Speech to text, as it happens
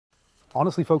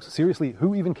Honestly, folks, seriously,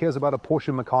 who even cares about a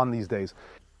Porsche Macan these days?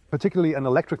 Particularly an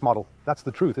electric model. That's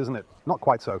the truth, isn't it? Not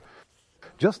quite so.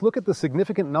 Just look at the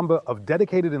significant number of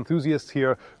dedicated enthusiasts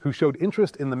here who showed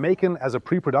interest in the Macan as a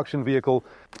pre-production vehicle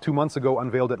 2 months ago,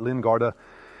 unveiled at Lynn-Garda.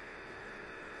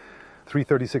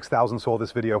 336,000 saw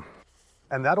this video.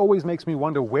 And that always makes me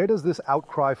wonder, where does this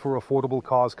outcry for affordable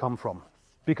cars come from?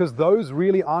 Because those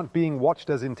really aren't being watched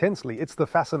as intensely. It's the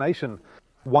fascination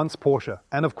once Porsche.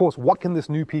 And of course, what can this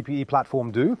new PPE platform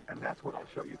do? And that's what I'll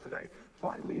show you today.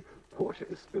 Finally,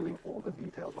 Porsche is spilling all the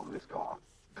details on this car.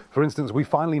 For instance, we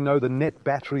finally know the net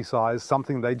battery size,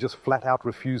 something they just flat out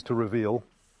refuse to reveal.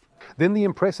 Then the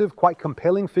impressive, quite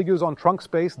compelling figures on trunk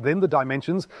space, then the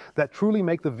dimensions that truly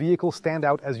make the vehicle stand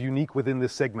out as unique within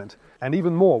this segment. And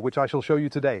even more, which I shall show you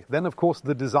today. Then, of course,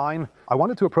 the design. I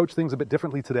wanted to approach things a bit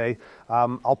differently today.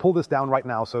 I'll pull this down right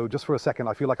now, so just for a second,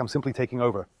 I feel like I'm simply taking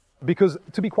over. Because,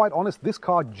 to be quite honest, this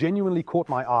car genuinely caught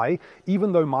my eye,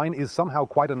 even though mine is somehow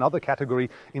quite another category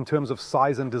in terms of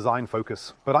size and design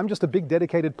focus. But I'm just a big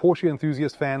dedicated Porsche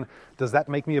enthusiast fan. Does that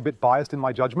make me a bit biased in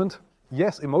my judgment?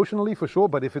 Yes, emotionally for sure,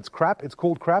 but if it's crap, it's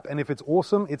called crap, and if it's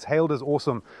awesome, it's hailed as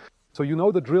awesome. So you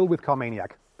know the drill with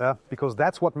Carmaniac, because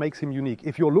that's what makes him unique.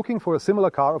 If you're looking for a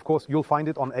similar car, of course, you'll find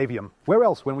it on Avium. Where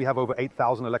else when we have over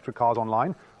 8,000 electric cars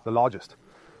online? The largest.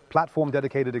 Platform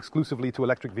dedicated exclusively to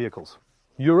electric vehicles.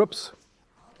 Europe's,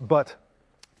 but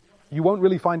you won't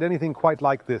really find anything quite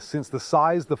like this, since the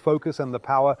size, the focus, and the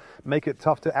power make it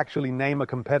tough to actually name a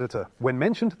competitor. When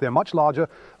mentioned, they're much larger.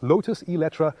 Lotus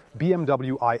Eletre,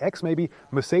 BMW iX maybe,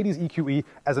 Mercedes EQE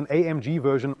as an AMG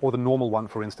version, or the normal one,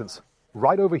 for instance.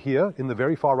 Right over here, in the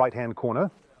very far right-hand corner,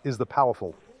 is the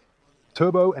powerful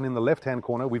turbo, and in the left-hand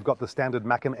corner, we've got the standard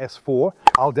Macan S4.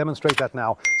 I'll demonstrate that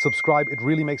now. Subscribe, it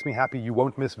really makes me happy. You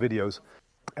won't miss videos.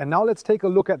 And now let's take a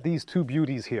look at these two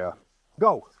beauties here.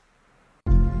 Go!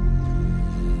 You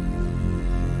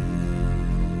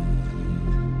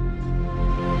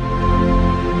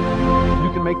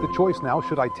can make the choice now.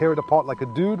 Should I tear it apart like a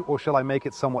dude, or shall I make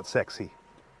it somewhat sexy?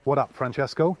 What up,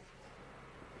 Francesco?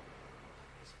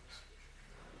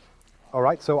 All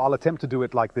right, so I'll attempt to do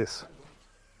it like this.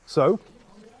 So,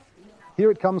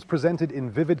 here it comes presented in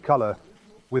vivid color,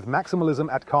 with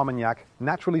maximalism at Carmagnac,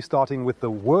 naturally starting with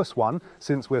the worse one,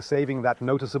 since we're saving that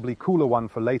noticeably cooler one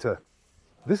for later.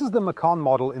 This is the Macan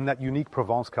model in that unique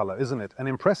Provence color, isn't it? An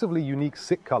impressively unique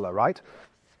sick color, right?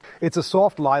 It's a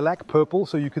soft lilac purple,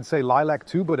 so you could say lilac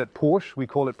too, but at Porsche we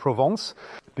call it Provence,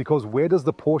 because where does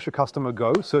the Porsche customer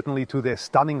go? Certainly to their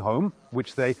stunning home,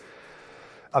 which they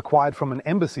acquired from an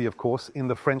embassy, of course, in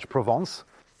the French Provence.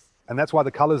 And that's why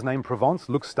the color's named Provence.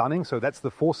 Looks stunning, so that's the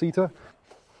four-seater.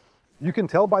 You can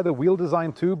tell by the wheel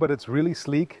design too, but it's really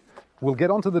sleek. We'll get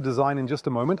onto the design in just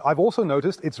a moment. I've also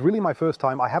noticed, it's really my first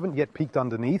time, I haven't yet peeked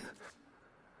underneath.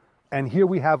 And here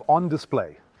we have on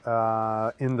display,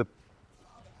 in the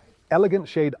elegant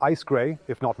shade ice gray,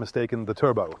 if not mistaken, the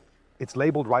turbo. It's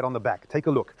labeled right on the back. Take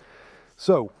a look.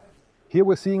 So, here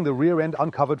we're seeing the rear end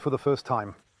uncovered for the first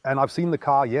time. And I've seen the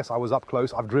car, yes, I was up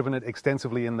close. I've driven it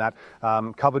extensively in that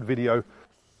covered video.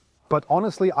 But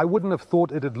honestly, I wouldn't have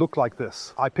thought it'd look like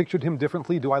this. I pictured him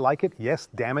differently. Do I like it? Yes,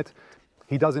 damn it.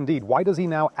 He does indeed. Why does he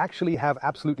now actually have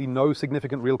absolutely no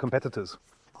significant real competitors?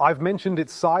 I've mentioned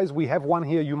its size. We have one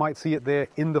here. You might see it there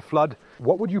in the flood.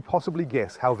 What would you possibly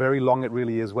guess how very long it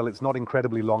really is? Well, it's not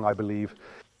incredibly long, I believe.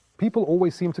 People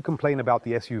always seem to complain about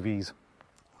the SUVs.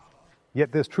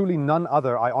 Yet there's truly none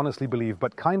other, I honestly believe.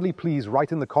 But kindly please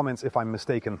write in the comments if I'm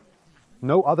mistaken.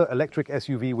 No other electric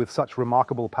SUV with such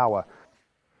remarkable power.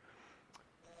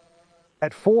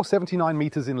 At 479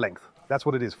 meters in length. That's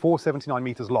what it is, 479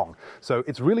 meters long. So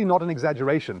it's really not an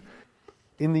exaggeration.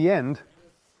 In the end,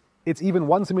 it's even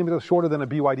 1 centimeter shorter than a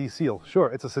BYD Seal. Sure,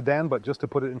 it's a sedan, but just to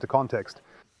put it into context.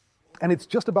 And it's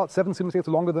just about 7 centimeters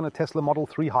longer than a Tesla Model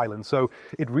 3 Highland. So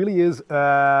it really is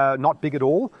not big at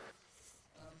all.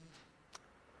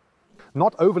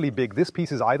 Not overly big, this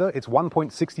piece is either. It's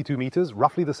 1.62 meters,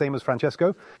 roughly the same as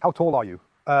Francesco. How tall are you?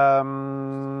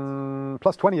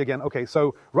 Plus 20 again. Okay,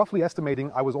 so roughly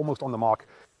estimating, I was almost on the mark.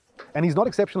 And he's not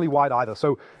exceptionally wide either.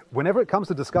 So whenever it comes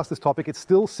to discuss this topic, it's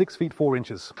still 6 feet 4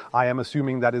 inches. I am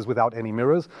assuming that is without any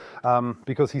mirrors,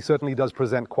 because he certainly does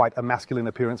present quite a masculine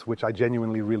appearance, which I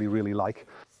genuinely really like.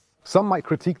 Some might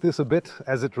critique this a bit,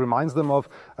 as it reminds them of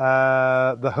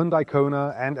the Hyundai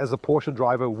Kona, and as a Porsche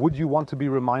driver, would you want to be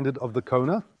reminded of the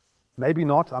Kona? Maybe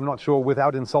not, I'm not sure,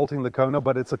 without insulting the Kona,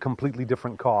 but it's a completely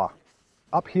different car.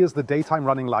 Up here's the daytime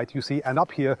running light, you see, and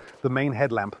up here, the main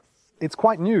headlamp. It's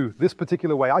quite new, this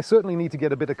particular way. I certainly need to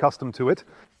get a bit accustomed to it.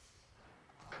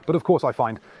 But of course I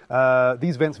find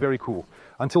these vents very cool.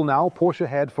 Until now, Porsche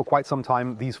had for quite some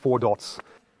time these 4 dots.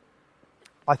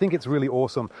 I think it's really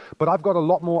awesome. But I've got a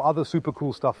lot more other super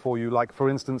cool stuff for you, like, for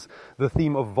instance, the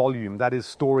theme of volume, that is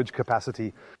storage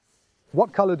capacity.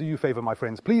 What color do you favor, my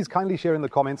friends? Please kindly share in the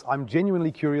comments. I'm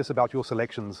genuinely curious about your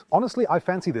selections. Honestly, I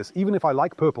fancy this, even if I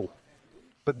like purple.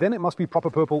 But then it must be proper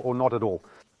purple or not at all.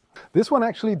 This one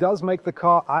actually does make the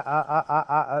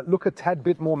car look a tad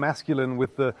bit more masculine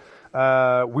with the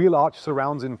wheel arch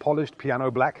surrounds in polished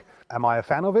piano black. Am I a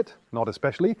fan of it? Not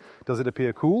especially. Does it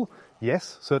appear cool?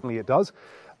 Yes, certainly it does.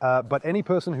 But any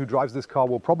person who drives this car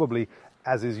will probably,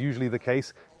 as is usually the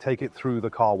case, take it through the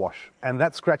car wash. And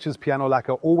that Scratch's piano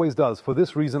lacquer always does. For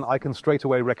this reason, I can straight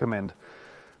away recommend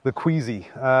the Queasy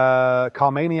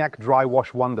Carmaniac Dry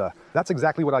Wash Wonder. That's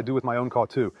exactly what I do with my own car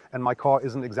too. And my car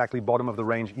isn't exactly bottom of the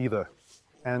range either.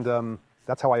 And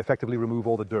that's how I effectively remove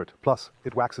all the dirt. Plus,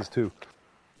 it waxes too.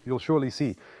 You'll surely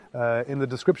see in the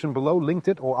description below, linked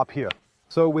it or up here.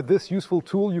 So with this useful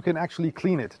tool, you can actually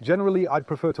clean it. Generally, I'd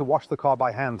prefer to wash the car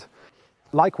by hand.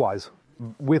 Likewise,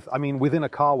 within a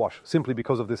car wash, simply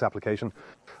because of this application.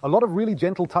 A lot of really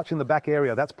gentle touch in the back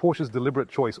area. That's Porsche's deliberate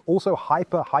choice. Also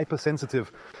hyper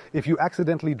sensitive. If you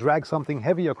accidentally drag something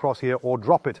heavy across here or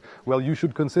drop it, well, you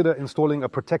should consider installing a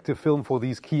protective film for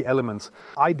these key elements.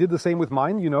 I did the same with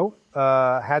mine, you know,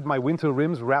 had my winter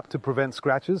rims wrapped to prevent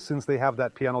scratches since they have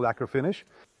that piano lacquer finish.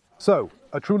 So,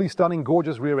 a truly stunning,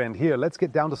 gorgeous rear end. Here, let's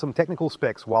get down to some technical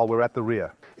specs while we're at the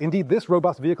rear. Indeed, this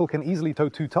robust vehicle can easily tow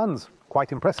 2 tons.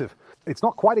 Quite impressive. It's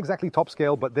not quite exactly top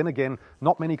scale, but then again,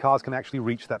 not many cars can actually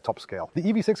reach that top scale. The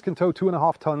EV6 can tow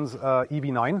 2.5 tons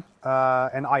EV9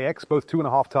 and iX, both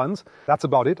 2.5 tons. That's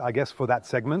about it, I guess, for that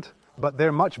segment. But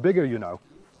they're much bigger, you know.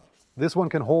 This one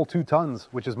can haul 2 tons,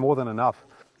 which is more than enough.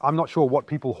 I'm not sure what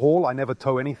people haul. I never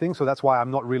tow anything, so that's why I'm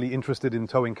not really interested in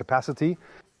towing capacity.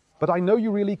 But I know you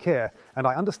really care, and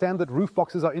I understand that roof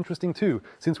boxes are interesting too,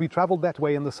 since we traveled that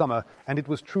way in the summer, and it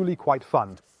was truly quite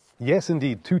fun. Yes,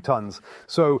 indeed, 2 tons.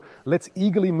 So let's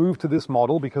eagerly move to this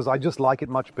model, because I just like it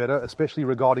much better, especially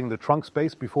regarding the trunk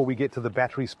space, before we get to the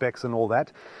battery specs and all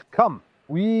that. Come,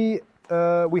 we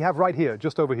have right here,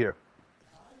 just over here.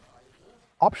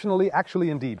 Optionally, actually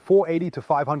indeed, 480 to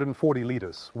 540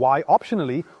 liters. Why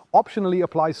optionally? Optionally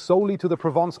applies solely to the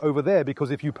Provence over there, because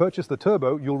if you purchase the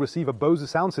turbo, you'll receive a Bose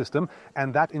sound system,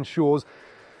 and that ensures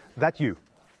that you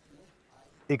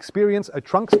experience a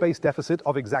trunk space deficit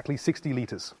of exactly 60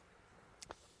 liters.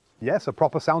 Yes, a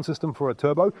proper sound system for a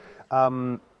turbo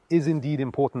is indeed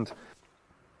important.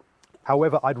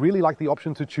 However, I'd really like the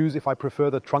option to choose if I prefer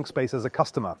the trunk space as a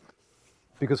customer.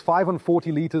 Because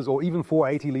 540 liters or even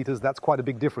 480 liters, that's quite a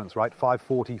big difference, right?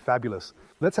 540, fabulous.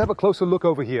 Let's have a closer look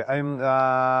over here.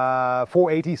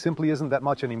 480 simply isn't that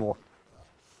much anymore.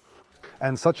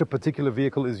 And such a particular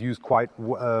vehicle is used quite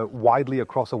widely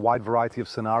across a wide variety of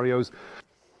scenarios.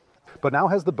 But now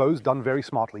has the Bose done very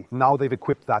smartly. Now they've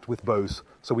equipped that with Bose,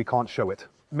 so we can't show it.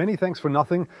 Many thanks for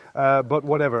nothing, but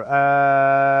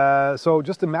whatever. So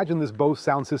just imagine this Bose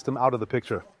sound system out of the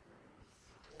picture.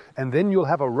 And then you'll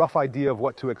have a rough idea of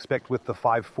what to expect with the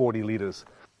 540 liters.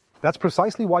 That's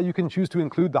precisely why you can choose to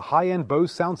include the high-end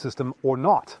Bose sound system or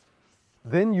not.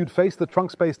 Then you'd face the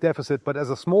trunk space deficit, but as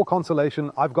a small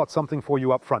consolation, I've got something for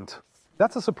you up front.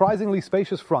 That's a surprisingly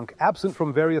spacious frunk, absent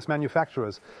from various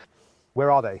manufacturers.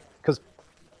 Where are they? Because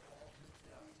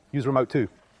use remote too.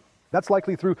 That's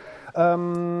likely through...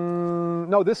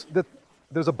 no,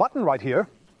 there's a button right here.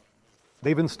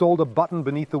 They've installed a button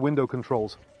beneath the window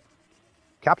controls.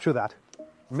 Capture that.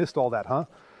 Missed all that, huh?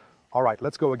 All right,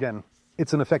 let's go again.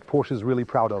 It's an effect Porsche's really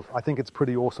proud of. I think it's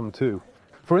pretty awesome too.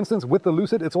 For instance, with the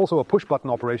Lucid, it's also a push button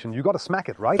operation. You got to smack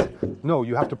it, right? No,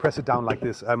 you have to press it down like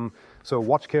this. So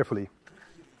watch carefully.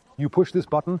 You push this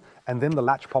button and then the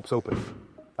latch pops open.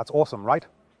 That's awesome, right?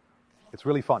 It's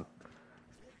really fun.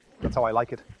 That's how I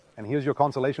like it. And here's your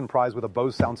consolation prize with a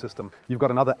Bose sound system. You've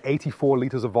got another 84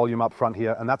 liters of volume up front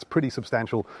here, and that's pretty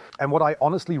substantial. And what I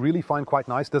honestly really find quite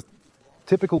nice,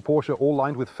 typical Porsche, all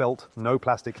lined with felt, no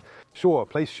plastic. Sure,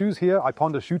 place shoes here, I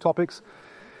ponder shoe topics.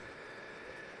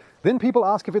 Then people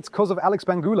ask if it's because of Alex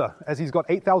Bangula, as he's got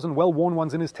 8,000 well-worn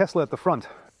ones in his Tesla at the front.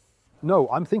 No,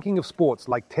 I'm thinking of sports,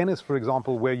 like tennis, for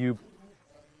example, where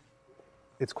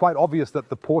it's quite obvious that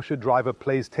the Porsche driver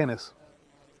plays tennis,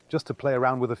 just to play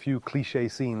around with a few cliche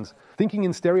scenes. Thinking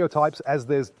in stereotypes, as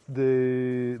there's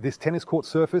this tennis court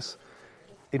surface,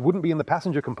 it wouldn't be in the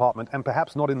passenger compartment, and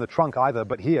perhaps not in the trunk either,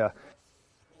 but here.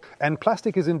 And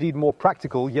plastic is indeed more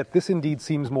practical, yet this indeed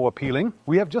seems more appealing.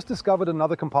 We have just discovered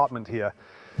another compartment here.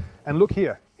 And look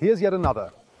here, here's yet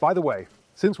another. By the way,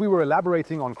 since we were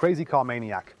elaborating on Crazy Car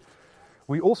Maniac,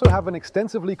 we also have an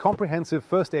extensively comprehensive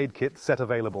first aid kit set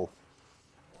available.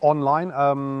 Online,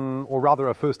 or rather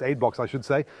a first aid box, I should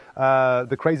say.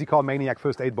 The Crazy Car Maniac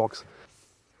first aid box.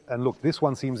 And look, this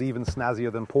one seems even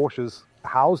snazzier than Porsche's.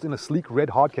 Housed in a sleek red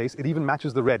hardcase, it even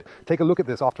matches the red. Take a look at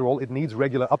this. After all, it needs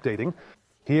regular updating.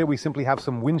 Here we simply have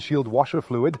some windshield washer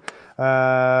fluid.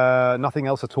 Nothing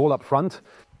else at all up front.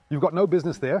 You've got no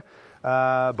business there,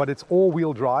 but it's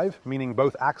all-wheel drive, meaning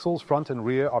both axles, front and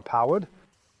rear, are powered.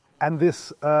 And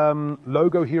this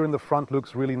logo here in the front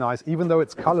looks really nice. Even though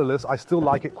it's colorless, I still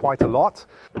like it quite a lot.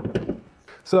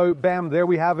 So, bam, there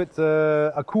we have it.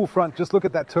 A cool front. Just look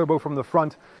at that turbo from the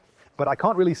front. But I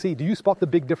can't really see. Do you spot the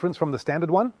big difference from the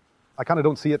standard one? I kind of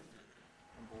don't see it.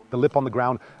 The lip on the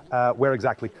ground. Where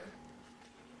exactly?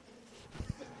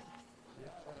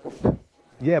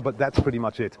 Yeah, but that's pretty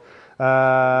much it.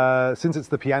 Since it's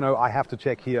the piano, I have to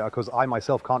check here because I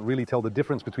myself can't really tell the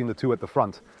difference between the two at the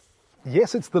front.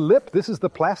 Yes, it's the lip. This is the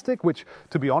plastic, which,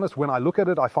 to be honest, when I look at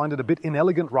it, I find it a bit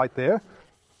inelegant right there.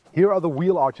 Here are the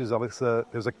wheel arches of it.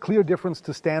 There's a clear difference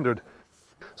to standard.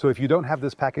 So if you don't have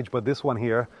this package, but this one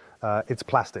here, it's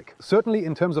plastic. Certainly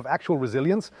in terms of actual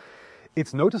resilience,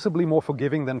 it's noticeably more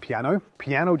forgiving than piano.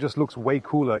 Piano just looks way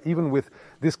cooler. Even with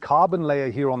this carbon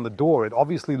layer here on the door, it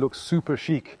obviously looks super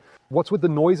chic. What's with the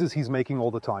noises he's making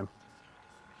all the time?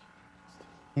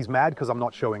 He's mad because I'm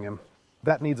not showing him.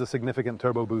 That needs a significant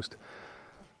turbo boost.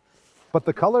 But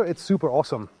the color, it's super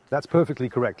awesome. That's perfectly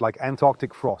correct, like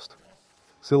Antarctic frost.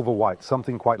 Silver white,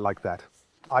 something quite like that.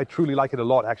 I truly like it a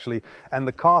lot, actually. And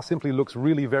the car simply looks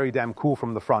really very damn cool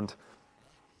from the front.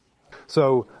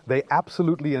 So they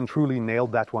absolutely and truly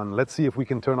nailed that one. Let's see if we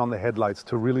can turn on the headlights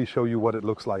to really show you what it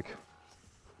looks like.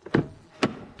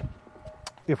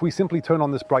 If we simply turn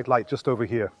on this bright light just over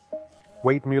here,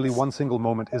 wait merely one single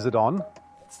moment, is it on?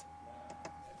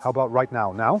 How about right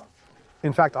now? Now?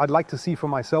 In fact, I'd like to see for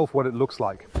myself what it looks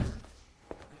like.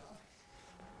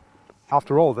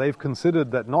 After all, they've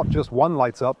considered that not just one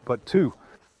lights up, but two.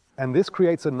 And this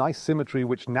creates a nice symmetry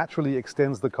which naturally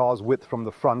extends the car's width from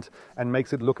the front and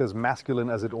makes it look as masculine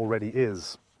as it already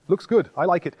is. Looks good. I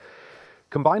like it.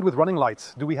 Combined with running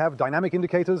lights, do we have dynamic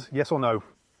indicators? Yes or no?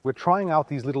 We're trying out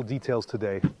these little details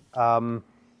today. And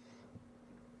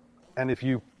if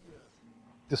you,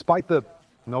 despite the,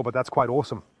 no, but that's quite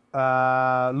awesome.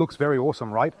 Looks very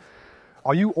awesome, right?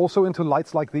 Are you also into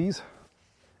lights like these?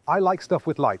 I like stuff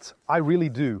with lights. I really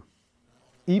do.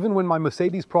 Even when my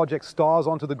Mercedes project stars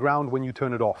onto the ground when you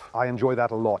turn it off. I enjoy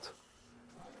that a lot.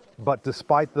 But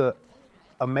despite the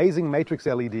amazing matrix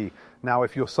LED, now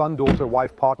if your son, daughter,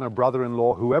 wife, partner,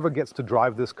 brother-in-law, whoever gets to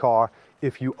drive this car,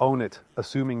 if you own it,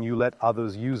 assuming you let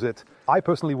others use it, I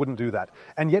personally wouldn't do that.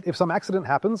 And yet if some accident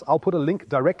happens, I'll put a link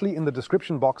directly in the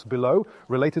description box below,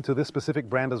 related to this specific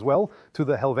brand as well, to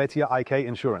the Helvetia IK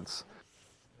insurance.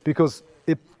 Because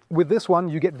with this one,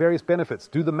 you get various benefits.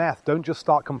 Do the math, don't just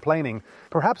start complaining.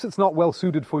 Perhaps it's not well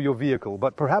suited for your vehicle,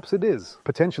 but perhaps it is.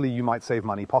 Potentially you might save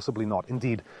money, possibly not.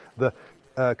 Indeed, the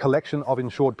collection of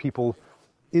insured people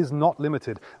is not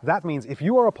limited. That means if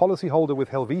you are a policyholder with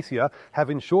Helvetia, have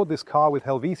insured this car with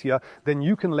Helvetia, then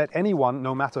you can let anyone,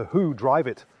 no matter who, drive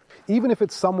it. Even if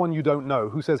it's someone you don't know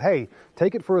who says, hey,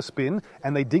 take it for a spin,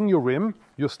 and they ding your rim,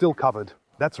 you're still covered.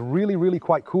 That's really, really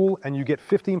quite cool, and you get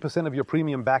 15% of your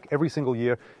premium back every single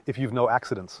year if you've no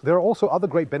accidents. There are also other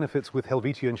great benefits with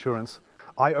Helvetia insurance.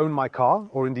 I own my car,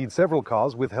 or indeed several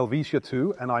cars, with Helvetia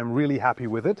too, and I'm really happy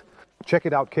with it. Check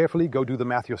it out carefully, go do the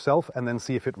math yourself, and then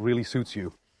see if it really suits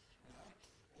you.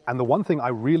 And the one thing I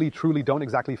really, truly don't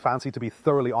exactly fancy, to be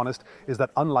thoroughly honest, is that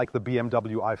unlike the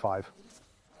BMW i5,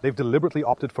 they've deliberately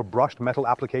opted for brushed metal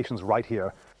applications right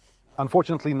here.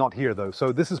 Unfortunately not here though,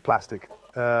 so this is plastic.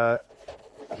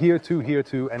 Here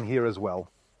too, and here as well.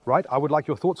 Right? I would like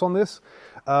your thoughts on this.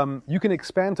 You can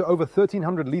expand to over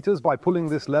 1,300 liters by pulling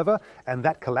this lever, and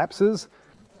that collapses.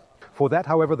 For that,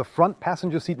 however, the front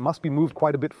passenger seat must be moved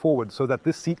quite a bit forward so that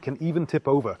this seat can even tip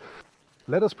over.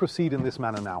 Let us proceed in this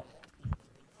manner now.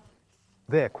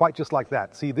 There, quite just like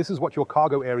that. See, this is what your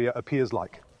cargo area appears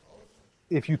like.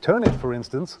 If you turn it, for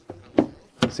instance,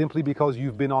 simply because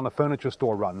you've been on a furniture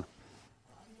store run,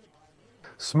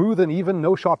 smooth and even,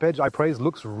 no sharp edge, I praise,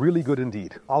 looks really good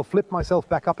indeed. I'll flip myself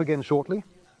back up again shortly,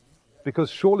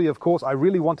 because surely, of course, I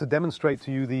really want to demonstrate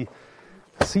to you the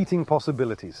seating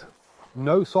possibilities.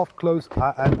 No soft close,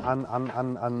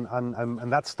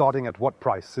 and that's starting at what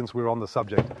price, since we're on the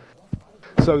subject?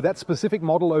 So that specific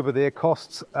model over there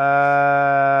costs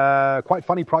quite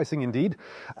funny pricing indeed.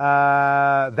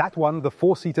 That one, the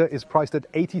four-seater, is priced at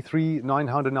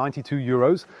 83,992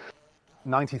 euros.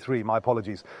 93, my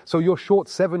apologies. So you're short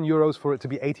 7 euros for it to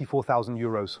be 84,000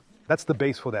 euros. That's the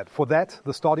base for that. For that,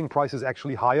 the starting price is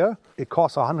actually higher. It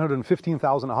costs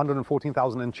 115,000,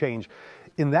 114,000 and change.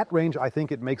 In that range, I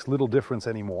think it makes little difference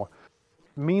anymore.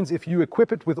 means if you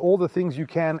equip it with all the things you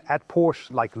can at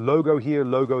Porsche, like logo here,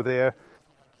 logo there,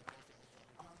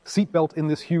 seatbelt in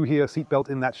this hue here, seatbelt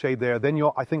in that shade there, then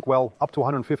you're, I think, well, up to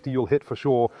 150 you'll hit for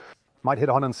sure. Might hit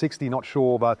 160, not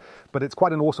sure, but it's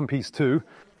quite an awesome piece too.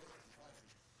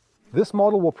 This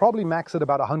model will probably max at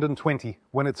about 120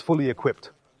 when it's fully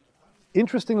equipped.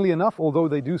 Interestingly enough, although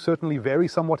they do certainly vary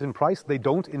somewhat in price, they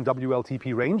don't in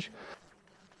WLTP range.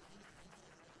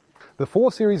 The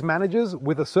 4 Series manages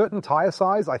with a certain tire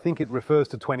size, I think it refers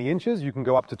to 20 inches, you can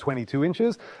go up to 22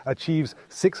 inches, achieves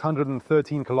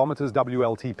 613 kilometers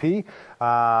WLTP,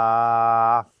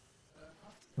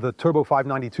 the Turbo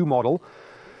 592 model.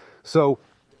 So,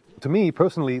 to me,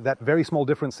 personally, that very small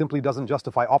difference simply doesn't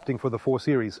justify opting for the 4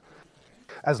 Series.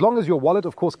 As long as your wallet,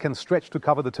 of course, can stretch to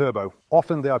cover the turbo.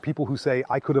 Often there are people who say,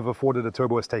 I could have afforded a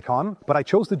Turbo S Taycan, but I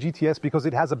chose the GTS because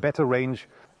it has a better range.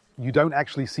 You don't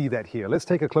actually see that here. Let's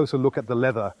take a closer look at the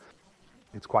leather.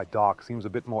 It's quite dark, seems a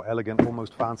bit more elegant,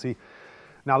 almost fancy.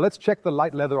 Now let's check the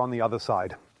light leather on the other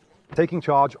side. Taking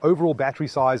charge, overall battery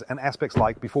size and aspects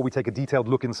like before we take a detailed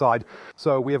look inside.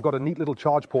 So we have got a neat little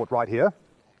charge port right here,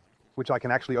 which I can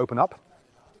actually open up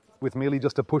with merely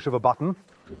just a push of a button.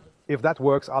 If that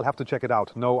works, I'll have to check it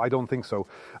out. No, I don't think so,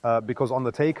 because on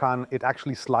the Taycan, it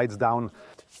actually slides down.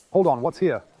 Hold on, what's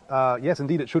here? Yes,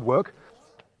 indeed, it should work.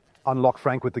 Unlock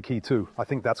Frank with the key too. I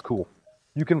think that's cool.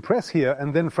 You can press here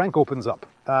and then Frank opens up.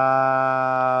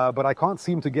 But I can't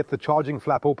seem to get the charging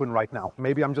flap open right now.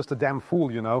 Maybe I'm just a damn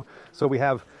fool, you know. So we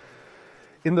have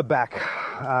in the back,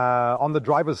 on the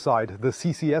driver's side, the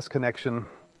CCS connection.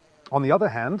 On the other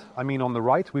hand, I mean on the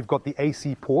right, we've got the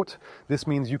AC port. This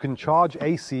means you can charge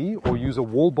AC or use a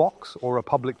wall box or a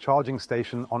public charging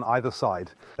station on either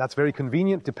side. That's very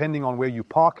convenient depending on where you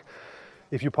park.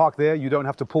 If you park there, you don't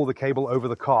have to pull the cable over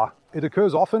the car. It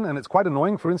occurs often and it's quite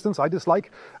annoying. For instance, I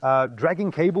dislike dragging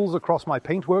cables across my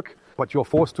paintwork, but you're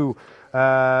forced to,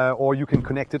 or you can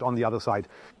connect it on the other side.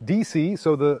 DC,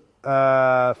 so the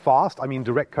fast, I mean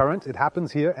direct current, it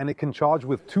happens here and it can charge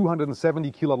with 270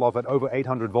 kilowatts at over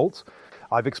 800 volts.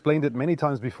 I've explained it many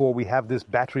times before. We have this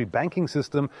battery banking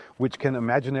system which can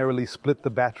imaginarily split the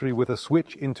battery with a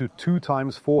switch into 2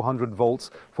 times 400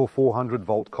 volts for 400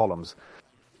 volt columns.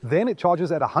 Then it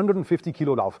charges at 150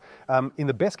 kilowatts. In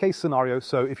the best case scenario,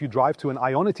 so if you drive to an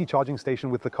Ionity charging station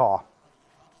with the car,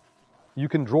 you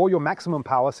can draw your maximum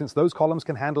power since those columns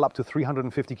can handle up to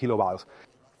 350 kilowatts.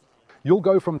 You'll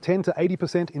go from 10 to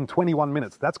 80% in 21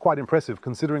 minutes. That's quite impressive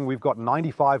considering we've got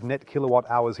 95 net kilowatt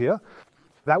hours here.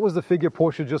 That was the figure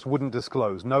Porsche just wouldn't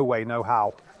disclose. No way, no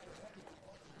how.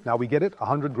 Now we get it,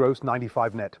 100 gross,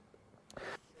 95 net.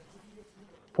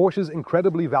 Porsche's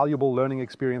incredibly valuable learning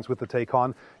experience with the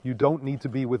Taycan, you don't need to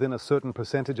be within a certain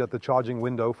percentage at the charging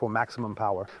window for maximum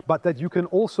power, but that you can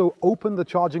also open the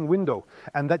charging window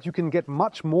and that you can get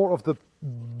much more of the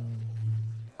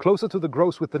closer to the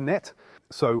gross with the net.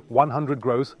 So 100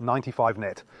 gross, 95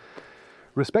 net.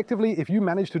 Respectively, if you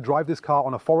manage to drive this car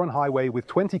on a foreign highway with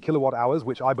 20 kilowatt hours,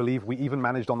 which I believe we even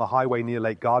managed on the highway near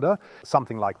Lake Garda,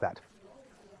 something like that.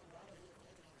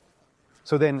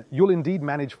 So then you'll indeed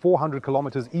manage 400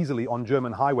 kilometers easily on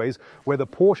German highways, where the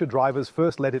Porsche drivers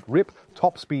first let it rip,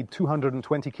 top speed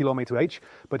 220 km/h,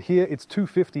 but here it's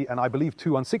 250 and I believe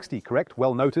 260, correct?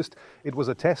 Well noticed. It was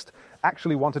a test.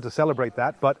 Actually wanted to celebrate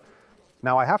that, but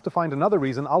now I have to find another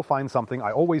reason. I'll find something,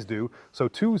 I always do. So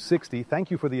 260, thank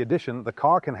you for the addition. The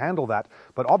car can handle that.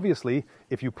 But obviously,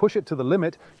 if you push it to the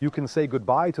limit, you can say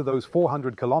goodbye to those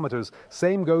 400 kilometers.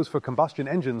 Same goes for combustion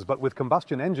engines, but with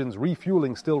combustion engines,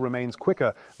 refueling still remains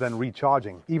quicker than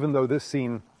recharging, even though this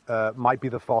scene might be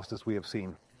the fastest we have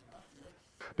seen.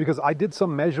 Because I did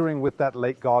some measuring with that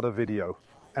Lake Garda video.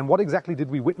 And what exactly did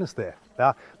we witness there?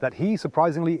 That he,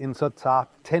 surprisingly, in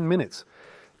 10 minutes,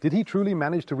 did he truly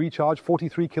manage to recharge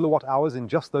 43 kilowatt hours in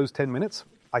just those 10 minutes?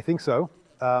 I think so.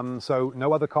 So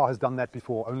no other car has done that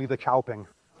before, only the Xiaopeng.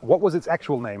 What was its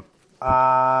actual name?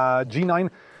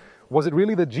 G9. Was it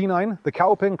really the G9? The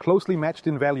Xiaopeng closely matched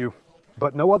in value.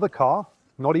 But no other car,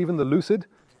 not even the Lucid,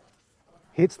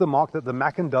 hits the mark that the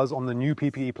Macan does on the new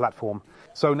PPE platform.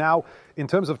 So now, in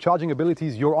terms of charging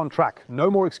abilities, you're on track.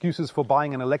 No more excuses for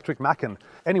buying an electric Macan.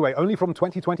 Anyway, only from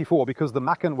 2024, because the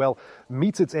Macan, well,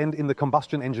 meets its end in the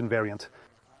combustion engine variant.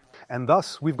 And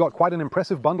thus, we've got quite an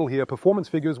impressive bundle here. Performance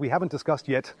figures we haven't discussed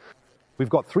yet. We've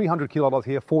got 300 kilowatts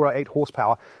here, 408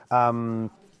 horsepower.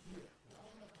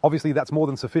 Obviously, that's more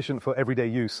than sufficient for everyday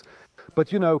use.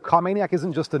 But you know, Carmaniac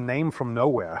isn't just a name from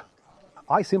nowhere.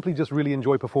 I simply just really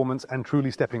enjoy performance and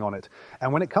truly stepping on it.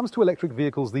 And when it comes to electric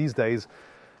vehicles these days,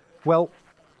 well,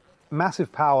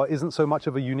 massive power isn't so much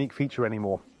of a unique feature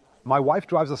anymore. My wife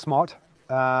drives a Smart.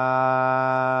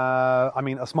 I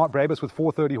mean, a smart Brabus with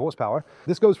 430 horsepower.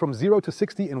 This goes from 0 to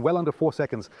 60 in well under 4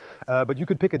 seconds. But you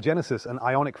could pick a Genesis, an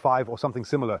Ioniq 5 or something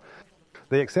similar.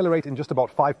 They accelerate in just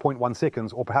about 5.1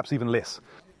 seconds or perhaps even less.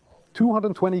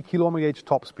 220 km/h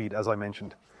top speed, as I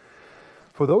mentioned.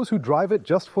 For those who drive it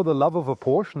just for the love of a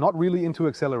Porsche, not really into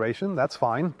acceleration, that's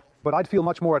fine. But I'd feel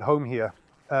much more at home here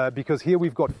because here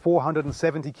we've got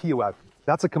 470 kW.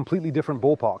 That's a completely different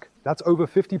ballpark. That's over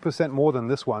 50% more than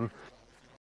this one.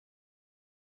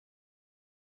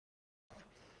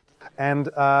 And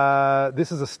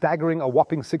this is a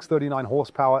whopping 639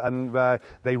 horsepower, and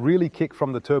they really kick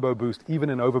from the turbo boost, even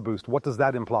in overboost. What does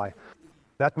that imply?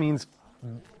 That means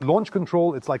launch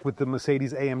control, it's like with the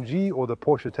Mercedes AMG or the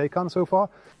Porsche Taycan so far.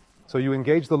 So you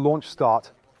engage the launch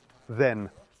start,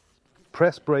 then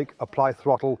press brake, apply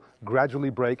throttle, gradually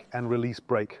brake, and release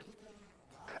brake.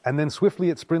 And then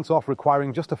swiftly it sprints off,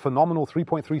 requiring just a phenomenal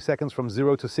 3.3 seconds from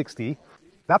 0 to 60.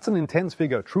 That's an intense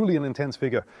figure, truly an intense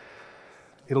figure.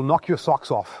 It'll knock your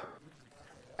socks off.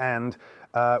 And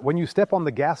when you step on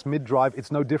the gas mid-drive,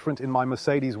 it's no different in my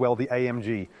Mercedes, well, the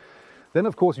AMG. Then,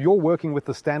 of course, you're working with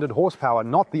the standard horsepower,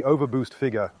 not the overboost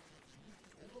figure.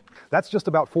 That's just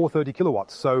about 430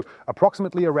 kilowatts, so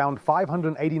approximately around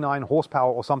 589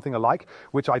 horsepower or something alike,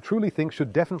 which I truly think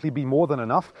should definitely be more than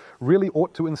enough, really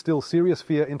ought to instill serious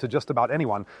fear into just about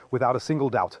anyone, without a single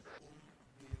doubt.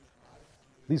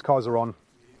 These cars are on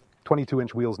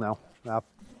 22-inch wheels now.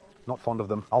 Not fond of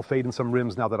them. I'll fade in some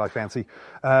rims now that I fancy.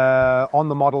 On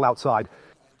the model outside.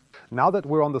 Now that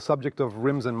we're on the subject of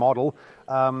rims and model,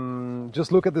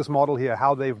 just look at this model here,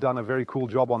 how they've done a very cool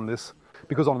job on this.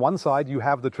 Because on one side you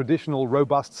have the traditional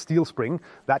robust steel spring,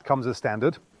 that comes as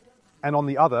standard. And on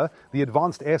the other, the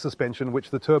advanced air suspension,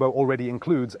 which the turbo already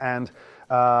includes and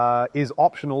is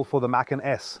optional for the Macan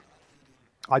S.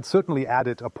 I'd certainly add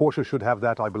it. A Porsche should have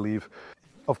that, I believe.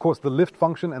 Of course, the lift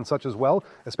function and such as well,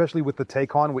 especially with the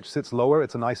Taycan, which sits lower,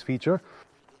 it's a nice feature.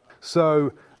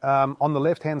 So on the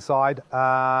left-hand side,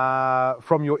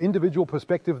 from your individual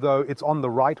perspective, though, it's on the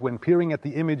right. When peering at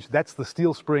the image, that's the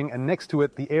steel spring, and next to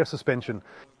it, the air suspension.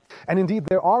 And indeed,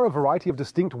 there are a variety of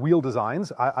distinct wheel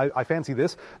designs. I fancy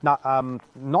this. Now,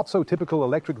 not so typical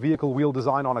electric vehicle wheel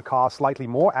design on a car, slightly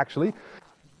more, actually.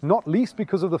 Not least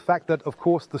because of the fact that, of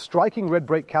course, the striking red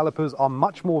brake calipers are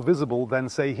much more visible than,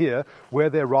 say, here, where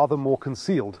they're rather more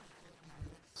concealed.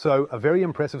 So, a very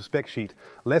impressive spec sheet.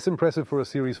 Less impressive for a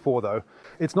Series 4, though.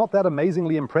 It's not that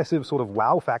amazingly impressive sort of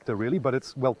wow factor, really, but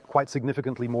it's, well, quite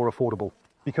significantly more affordable.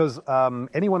 Because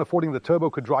anyone affording the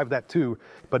turbo could drive that too,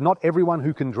 but not everyone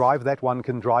who can drive that one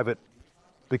can drive it.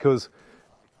 Because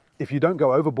if you don't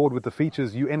go overboard with the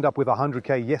features, you end up with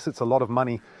 100K. Yes, it's a lot of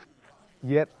money.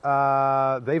 Yet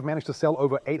they've managed to sell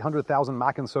over 800,000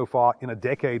 Macans so far in a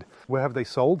decade. Where have they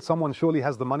sold? Someone surely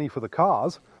has the money for the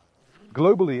cars.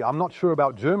 Globally, I'm not sure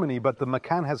about Germany, but the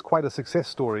Macan has quite a success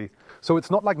story. So it's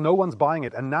not like no one's buying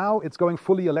it, and now it's going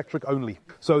fully electric only.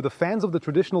 So the fans of the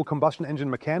traditional combustion engine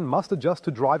Macan must adjust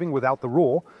to driving without the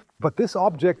roar, but this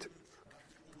object,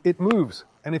 it moves.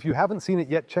 And if you haven't seen it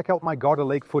yet, check out my Garda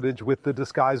Lake footage with the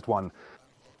disguised one.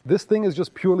 This thing is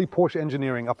just purely Porsche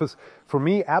engineering. For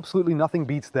me, absolutely nothing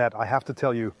beats that, I have to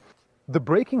tell you. The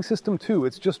braking system too,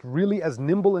 it's just really as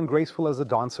nimble and graceful as a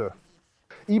dancer.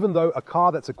 Even though a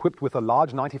car that's equipped with a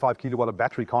large 95 kilowatt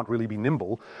battery can't really be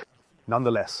nimble,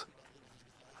 nonetheless,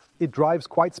 it drives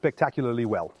quite spectacularly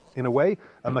well. In a way,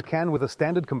 a Macan with a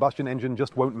standard combustion engine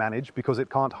just won't manage because it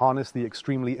can't harness the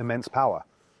extremely immense power.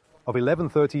 Of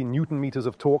 1130 Newton meters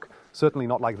of torque, certainly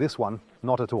not like this one,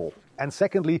 not at all. And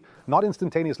secondly, not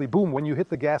instantaneously, boom, when you hit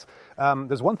the gas,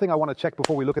 there's one thing I want to check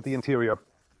before we look at the interior.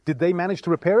 Did they manage to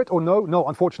repair it or no? No,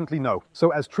 unfortunately no.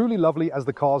 So as truly lovely as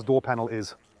the car's door panel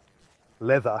is,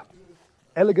 leather.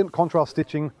 Elegant contrast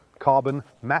stitching, carbon,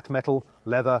 matte metal,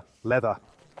 leather, leather.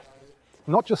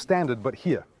 Not just standard, but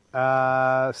here.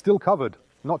 Still covered.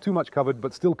 Not too much covered,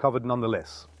 but still covered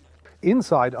nonetheless.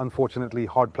 Inside, unfortunately,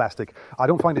 hard plastic. I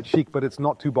don't find it chic, but it's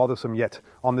not too bothersome yet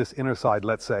on this inner side,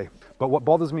 let's say. But what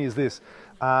bothers me is this.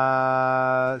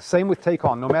 Same with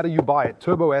Taycan. No matter you buy it,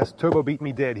 Turbo S, Turbo beat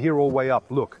me dead, here all way up.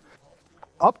 Look.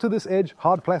 Up to this edge,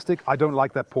 hard plastic, I don't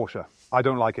like that Porsche. I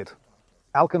don't like it.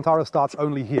 Alcantara starts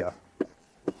only here.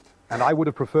 And I would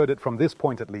have preferred it from this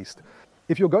point at least.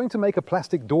 If you're going to make a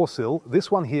plastic door sill,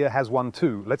 this one here has one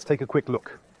too. Let's take a quick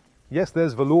look. Yes,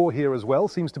 there's velour here as well,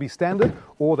 seems to be standard,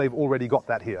 or they've already got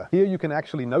that here. Here you can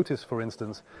actually notice, for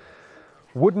instance,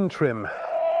 wooden trim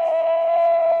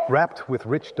wrapped with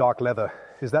rich dark leather.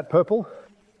 Is that purple?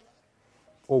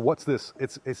 Or what's this?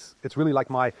 It's really like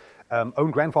my own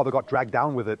grandfather got dragged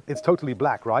down with it. It's totally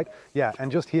black, right? Yeah,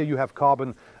 and just here you have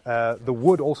carbon. The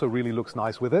wood also really looks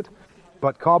nice with it.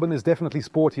 but carbon is definitely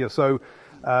sportier. So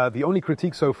the only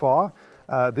critique so far,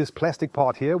 this plastic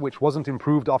part here, which wasn't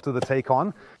improved after the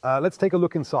take-on. Let's take a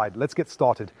look inside. Let's get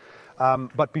started.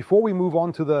 But before we move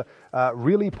on to the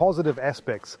really positive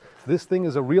aspects, this thing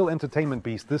is a real entertainment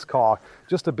beast, this car.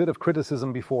 Just a bit of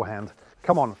criticism beforehand.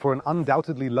 Come on, for an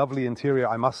undoubtedly lovely interior,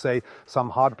 I must say,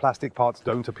 some hard plastic parts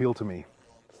don't appeal to me.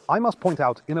 I must point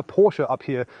out, in a Porsche up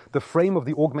here, the frame of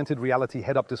the augmented reality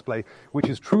head-up display, which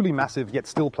is truly massive, yet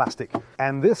still plastic.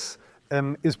 And this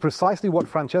is precisely what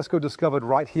Francesco discovered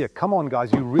right here. Come on,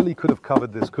 guys, you really could have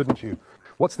covered this, couldn't you?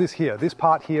 What's this here? This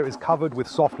part here is covered with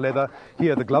soft leather.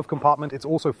 Here, the glove compartment, it's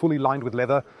also fully lined with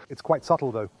leather. It's quite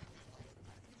subtle, though.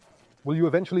 Will you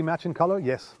eventually match in color?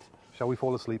 Yes. Shall we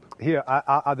fall asleep? Here,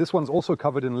 this one's also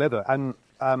covered in leather, and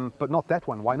but not that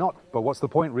one. Why not? But what's the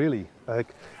point, really?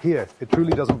 Here, it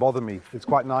truly doesn't bother me. It's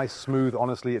quite nice, smooth.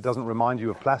 Honestly, it doesn't remind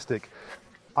you of plastic.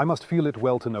 I must feel it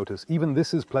well to notice. Even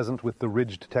this is pleasant with the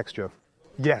ridged texture.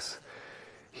 Yes.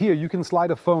 Here, you can slide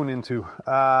a phone into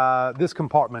this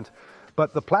compartment.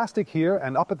 But the plastic here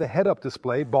and up at the head-up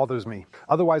display bothers me.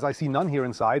 Otherwise, I see none here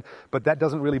inside, but that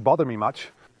doesn't really bother me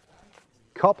much.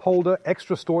 Cup holder,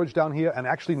 extra storage down here, and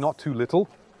actually not too little.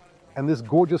 And this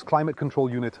gorgeous climate control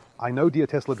unit. I know, dear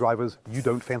Tesla drivers, you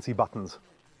don't fancy buttons.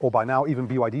 Or by now, even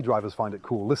BYD drivers find it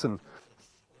cool. Listen.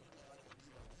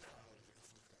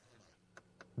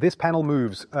 This panel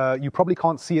moves. You probably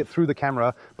can't see it through the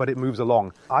camera, but it moves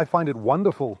along. I find it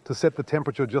wonderful to set the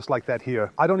temperature just like that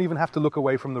here. I don't even have to look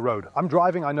away from the road. I'm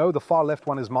driving, I know, the far left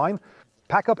one is mine.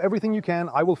 Pack up everything you can.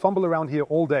 I will fumble around here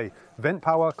all day. Vent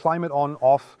power, climate on,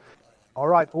 off. All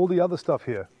right, all the other stuff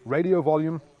here. Radio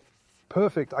volume.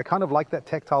 Perfect. I kind of like that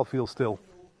tactile feel still.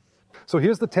 So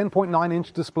here's the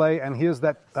 10.9-inch display, and here's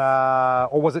that,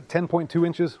 or was it 10.2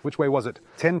 inches? Which way was it?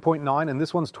 10.9, and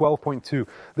this one's 12.2.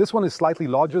 This one is slightly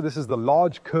larger. This is the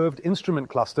large curved instrument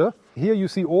cluster. Here you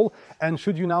see all, and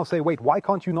should you now say, wait, why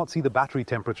can't you not see the battery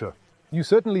temperature? You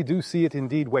certainly do see it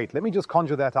indeed. Wait, let me just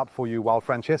conjure that up for you while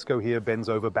Francesco here bends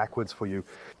over backwards for you.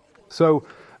 So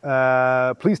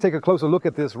please take a closer look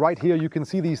at this. Right here you can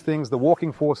see these things, the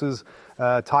walking forces,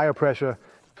 tire pressure.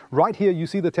 Right here, you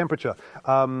see the temperature.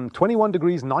 21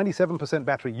 degrees, 97%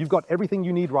 battery. You've got everything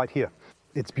you need right here.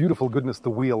 It's beautiful, goodness, the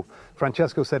wheel.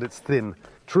 Francesco said it's thin.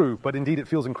 True, but indeed it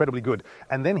feels incredibly good.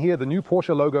 And then here, the new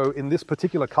Porsche logo in this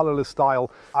particular colorless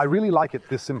style. I really like it,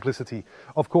 this simplicity.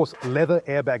 Of course, leather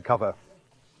airbag cover.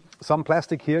 Some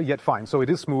plastic here, yet fine. So it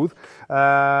is smooth,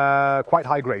 quite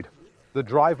high grade. The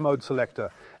drive mode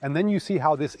selector. And then you see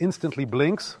how this instantly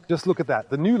blinks. Just look at that.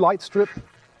 The new light strip.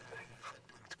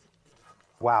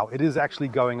 Wow, it is actually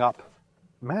going up.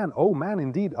 Man, oh man,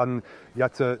 indeed.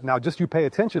 Now just you pay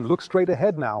attention, look straight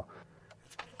ahead now.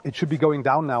 It should be going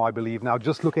down now, I believe. Now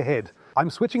just look ahead.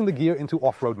 I'm switching the gear into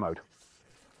off-road mode.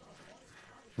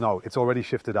 No, it's already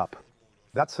shifted up.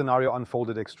 That scenario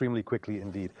unfolded extremely quickly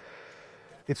indeed.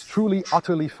 It's truly,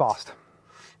 utterly fast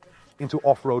into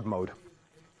off-road mode.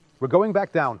 We're going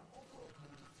back down.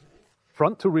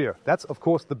 Front to rear. That's, of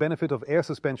course, the benefit of air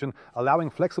suspension,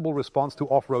 allowing flexible response to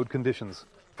off-road conditions.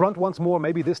 Front once more,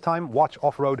 maybe this time, watch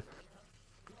off-road.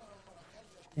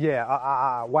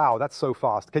 Yeah, wow, that's so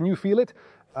fast. Can you feel it?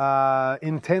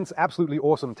 Intense, absolutely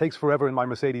awesome. Takes forever in my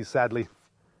Mercedes, sadly.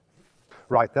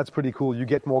 Right, that's pretty cool. You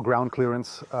get more ground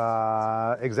clearance.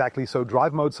 Exactly, so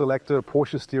drive mode selector,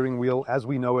 Porsche steering wheel, as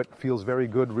we know it, feels very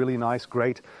good, really nice,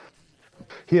 great.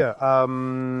 Here,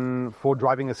 for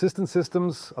driving assistance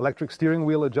systems, electric steering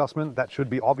wheel adjustment, that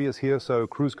should be obvious here, so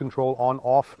cruise control on,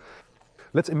 off.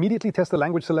 Let's immediately test the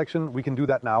language selection. We can do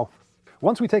that now.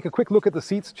 Once we take a quick look at the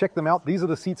seats, check them out. These are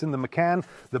the seats in the Macan,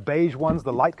 the beige ones,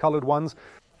 the light colored ones.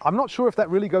 I'm not sure if that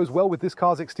really goes well with this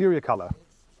car's exterior color.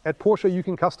 At Porsche, you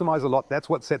can customize a lot. That's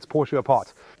what sets Porsche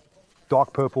apart.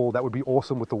 Dark purple, that would be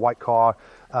awesome with the white car.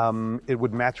 It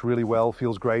would match really well,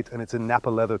 feels great, and it's in Napa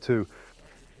leather too.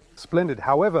 Splendid.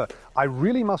 However, I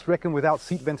really must reckon without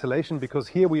seat ventilation, because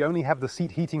here we only have the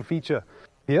seat heating feature.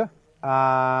 Here,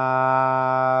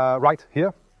 right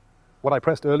here, what I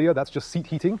pressed earlier, that's just seat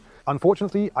heating.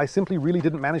 Unfortunately, I simply really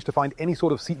didn't manage to find any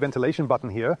sort of seat ventilation button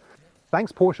here.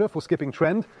 Thanks Porsche for skipping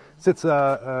trend. Sits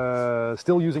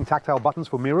still using tactile buttons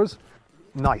for mirrors.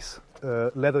 Nice.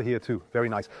 Leather here too, very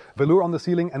nice. Velour on the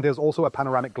ceiling, and there's also a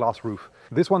panoramic glass roof.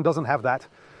 This one doesn't have that,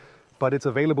 but it's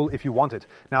available if you want it.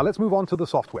 Now let's move on to the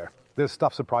software. There's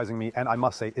stuff surprising me, and I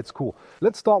must say it's cool.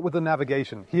 Let's start with the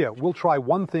navigation. Here, we'll try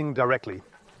one thing directly.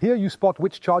 Here you spot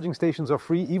which charging stations are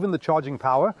free, even the charging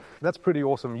power. That's pretty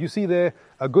awesome. You see there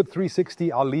a good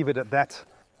 360, I'll leave it at that.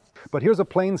 But here's a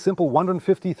plain, simple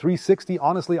 150, 360.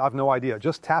 Honestly, I've no idea.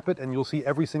 Just tap it and you'll see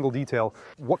every single detail.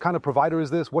 What kind of provider is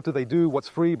this? What do they do? What's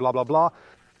free? Blah, blah, blah.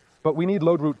 But we need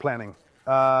load route planning.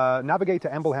 Navigate to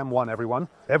Embleham 1, everyone.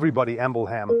 Everybody,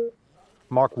 Embleham.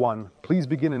 Mark 1. Please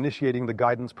begin initiating the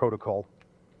guidance protocol.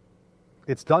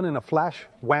 It's done in a flash,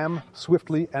 wham,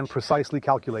 swiftly and precisely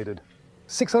calculated.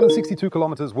 662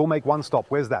 kilometers will make one stop.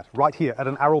 Where's that? Right here at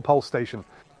an arrow pulse station.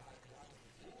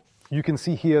 You can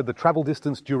see here the travel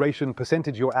distance, duration,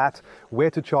 percentage you're at, where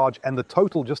to charge, and the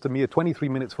total, just a mere 23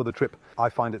 minutes for the trip. I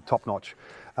find it top-notch.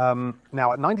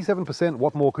 Now, at 97%,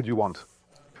 what more could you want?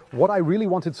 What I really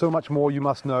wanted so much more, you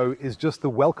must know, is just the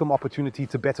welcome opportunity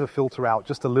to better filter out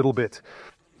just a little bit.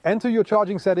 Enter your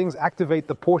charging settings, activate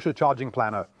the Porsche Charging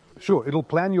Planner. Sure, it'll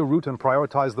plan your route and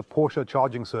prioritize the Porsche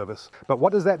charging service. But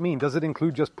what does that mean? Does it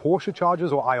include just Porsche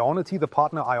chargers or Ionity, the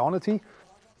partner Ionity?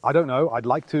 I don't know. I'd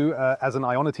like to, as an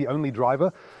Ionity-only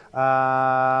driver.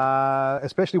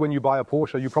 Especially when you buy a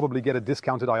Porsche, you probably get a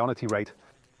discounted Ionity rate.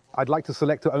 I'd like to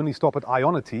select to only stop at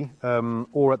Ionity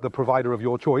or at the provider of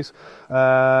your choice.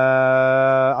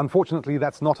 Unfortunately,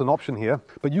 that's not an option here.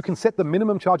 But you can set the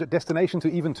minimum charge at destination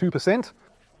to even 2%.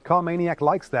 Car Maniac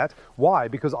likes that. Why?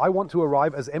 Because I want to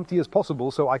arrive as empty as possible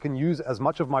so I can use as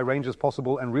much of my range as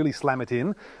possible and really slam it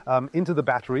in into the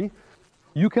battery.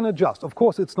 You can adjust. Of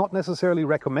course, it's not necessarily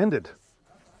recommended.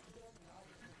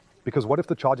 Because what if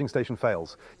the charging station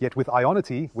fails? Yet with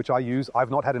Ionity, which I use,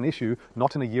 I've not had an issue,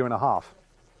 not in a year and a half.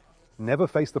 Never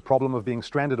faced the problem of being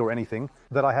stranded or anything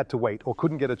that I had to wait or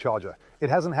couldn't get a charger. It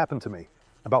hasn't happened to me.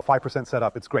 About 5% set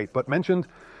up, it's great. But mentioned,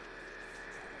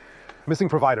 missing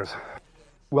providers.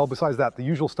 Well, besides that, the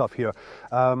usual stuff here.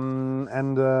 Then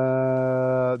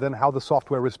how the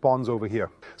software responds over here.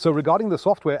 So regarding the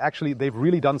software, actually, they've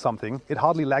really done something. It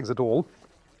hardly lags at all.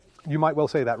 You might well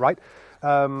say that, right?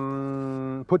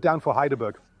 Put down for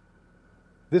Heidelberg.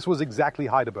 This was exactly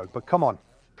Heidelberg, but come on.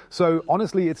 So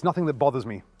honestly, it's nothing that bothers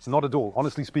me. Not at all,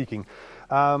 honestly speaking.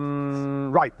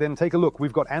 Right, then take a look.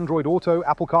 We've got Android Auto,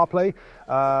 Apple CarPlay,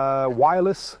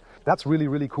 wireless. That's really,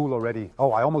 really cool already.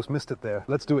 Oh, I almost missed it there.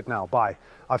 Let's do it now. Bye.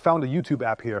 I found a YouTube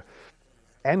app here.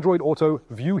 Android Auto,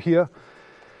 view here.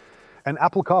 And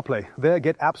Apple CarPlay. There,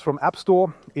 get apps from App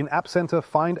Store. In App Center,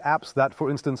 find apps that, for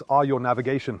instance, are your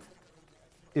navigation,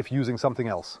 if using something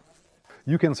else.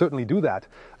 You can certainly do that.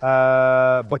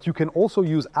 But you can also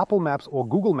use Apple Maps or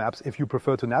Google Maps if you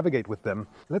prefer to navigate with them.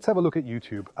 Let's have a look at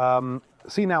YouTube.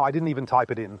 See now, I didn't even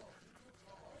type it in.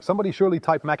 Somebody surely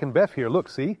typed Mac and Beth here. Look,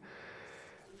 see?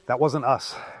 That wasn't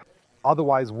us.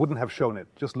 Otherwise, wouldn't have shown it.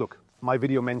 Just look, my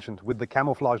video mentioned with the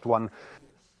camouflaged one.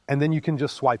 And then you can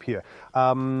just swipe here.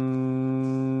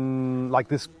 Like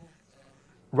this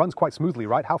runs quite smoothly,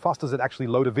 right? How fast does it actually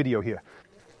load a video here?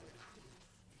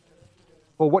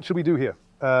 Well, what should we do here?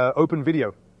 Open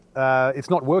video. It's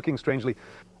not working, strangely.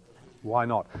 Why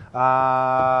not?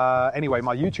 Anyway,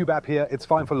 my YouTube app here, it's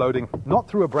fine for loading. Not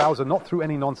through a browser, not through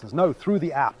any nonsense. No, through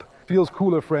the app. Feels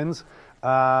cooler, friends.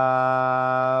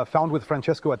 Found with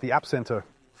Francesco at the App Center.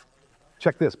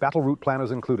 Check this, battle route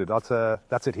planners included.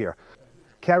 That's it here.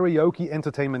 Karaoke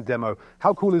entertainment demo.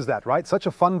 How cool is that, right? Such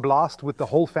a fun blast with the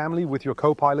whole family, with your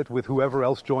co-pilot, with whoever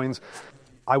else joins.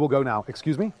 I will go now.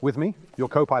 Excuse me? With me? Your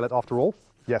co-pilot after all?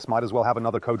 Yes, might as well have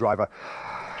another co-driver.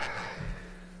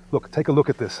 Look, take a look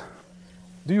at this.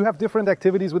 Do you have different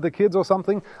activities with the kids or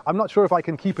something? I'm not sure if I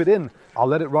can keep it in. I'll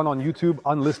let it run on YouTube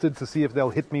unlisted to see if they'll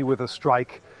hit me with a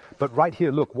strike. But right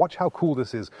here, look, watch how cool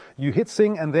this is. You hit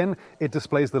sing and then it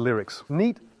displays the lyrics.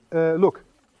 Neat. Look.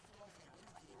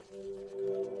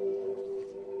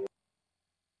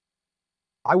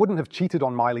 I wouldn't have cheated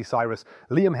on Miley Cyrus.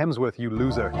 Liam Hemsworth, you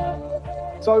loser.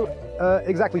 So,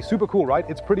 exactly, super cool, right?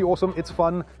 It's pretty awesome. It's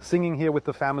fun singing here with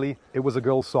the family. It was a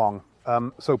girl's song.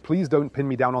 So please don't pin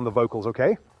me down on the vocals,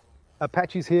 okay?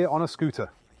 Apache's here on a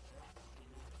scooter.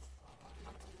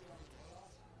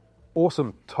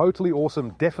 Awesome, totally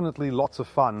awesome, definitely lots of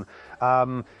fun.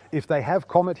 If they have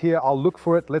Comet here, I'll look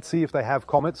for it. Let's see if they have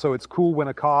Comet. So it's cool when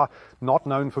a car not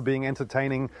known for being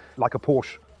entertaining, like a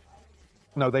Porsche.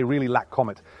 No, they really lack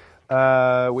Comet,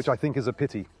 which I think is a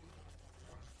pity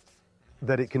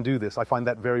that it can do this. I find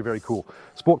that very, very cool.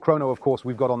 Sport Chrono, of course,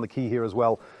 we've got on the key here as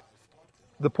well.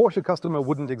 The Porsche customer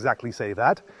wouldn't exactly say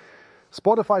that.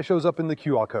 Spotify shows up in the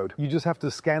QR code. You just have to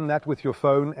scan that with your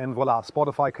phone and voila,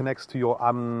 Spotify connects to your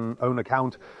own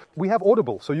account. We have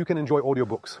Audible, so you can enjoy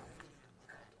audiobooks.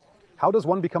 How does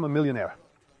one become a millionaire?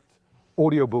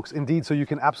 Audiobooks, indeed, so you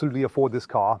can absolutely afford this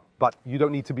car, but you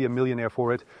don't need to be a millionaire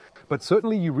for it. But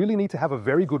certainly you really need to have a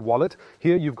very good wallet.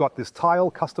 Here you've got this tile,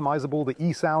 customizable, the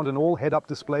e-sound and all, head-up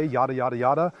display, yada, yada,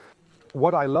 yada.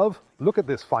 What I love, look at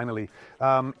this finally.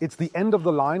 It's the end of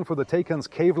the line for the Taycan's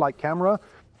cave-like camera.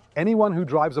 Anyone who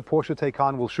drives a Porsche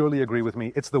Taycan will surely agree with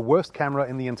me. It's the worst camera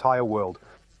in the entire world.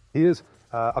 Here's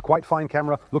A quite fine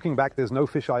camera. Looking back, there's no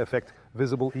fisheye effect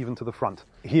visible even to the front.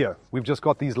 Here, we've just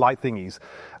got these light thingies.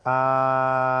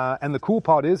 And the cool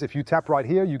part is, if you tap right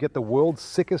here, you get the world's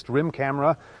sickest rim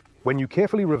camera. When you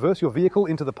carefully reverse your vehicle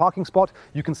into the parking spot,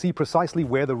 you can see precisely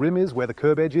where the rim is, where the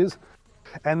curb edge is.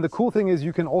 And the cool thing is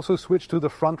you can also switch to the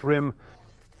front rim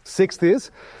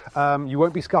 6th. You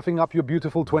won't be scuffing up your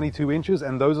beautiful 22 inches,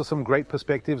 and those are some great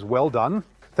perspectives. Well done.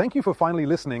 Thank you for finally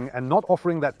listening and not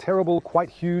offering that terrible, quite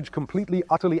huge, completely,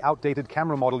 utterly outdated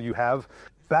camera model you have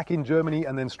back in Germany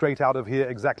and then straight out of here.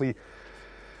 Exactly.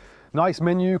 Nice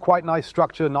menu, quite nice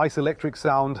structure, nice electric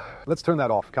sound. Let's turn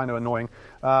that off, kind of annoying.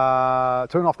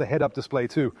 Turn off the head-up display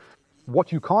too.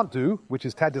 What you can't do, which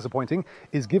is tad disappointing,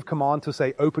 is give command to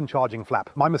say open charging flap.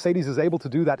 My Mercedes is able to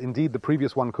do that. Indeed, the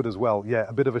previous one could as well. Yeah,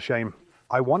 a bit of a shame.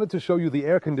 I wanted to show you the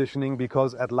air conditioning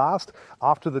because at last,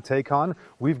 after the Taycan,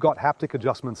 we've got haptic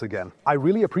adjustments again. I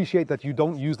really appreciate that you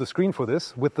don't use the screen for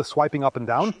this with the swiping up and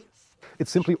down.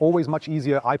 It's simply always much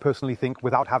easier, I personally think,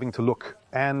 without having to look.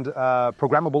 And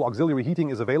programmable auxiliary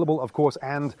heating is available, of course,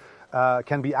 and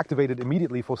can be activated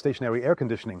immediately for stationary air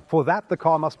conditioning. For that, the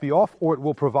car must be off, or it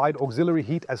will provide auxiliary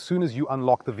heat as soon as you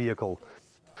unlock the vehicle.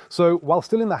 So while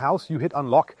still in the house, you hit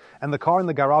unlock, and the car in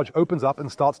the garage opens up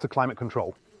and starts to climate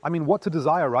control. I mean, what to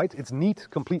desire, right? It's neat,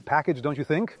 complete package, don't you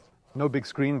think? No big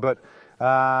screen, but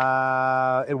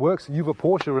it works. You've a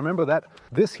Porsche, remember that?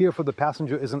 This here for the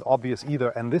passenger isn't obvious either,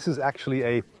 and this is actually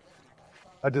a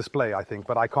display, I think,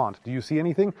 but I can't. Do you see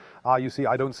anything? You see,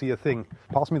 I don't see a thing.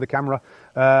 Pass me the camera.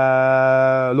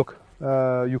 Look,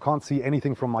 you can't see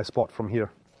anything from my spot from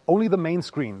here. Only the main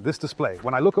screen, this display.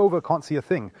 When I look over, can't see a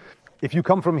thing. If you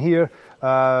come from here,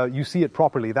 you see it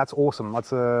properly. That's awesome.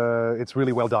 It's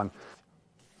really well done.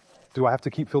 Do I have to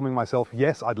keep filming myself?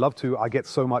 Yes, I'd love to. I get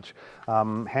so much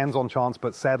hands-on chance,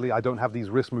 but sadly I don't have these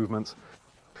wrist movements.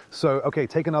 So, okay,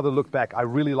 take another look back. I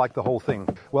really like the whole thing.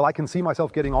 Well, I can see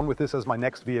myself getting on with this as my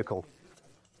next vehicle.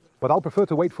 But I'll prefer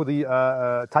to wait for the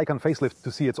Taycan facelift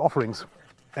to see its offerings.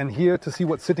 And here to see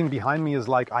what's sitting behind me is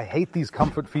like, I hate these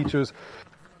comfort features.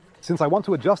 Since I want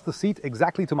to adjust the seat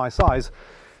exactly to my size,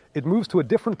 it moves to a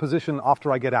different position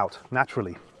after I get out,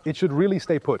 naturally. It should really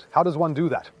stay put. How does one do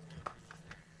that?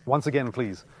 Once again,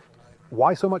 please.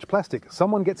 Why so much plastic?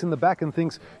 Someone gets in the back and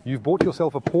thinks you've bought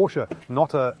yourself a Porsche,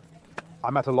 not a...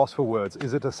 I'm at a loss for words.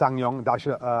 Is it a SsangYong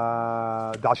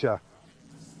Dacia?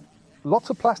 Lots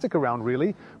of plastic around,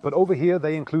 really, but over here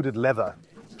they included leather.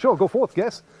 Sure, go forth,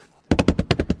 guess.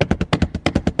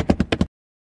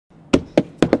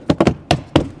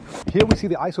 Here we see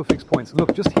the ISOFIX points.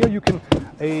 Look, just here you can,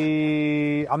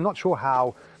 I'm not sure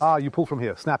how. You pull from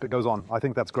here, snap, it goes on. I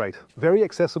think that's great. Very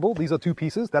accessible. These are 2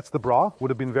 pieces. That's the bra. Would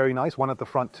have been very nice. One at the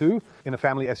front too, in a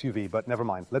family SUV, but never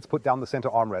mind. Let's put down the center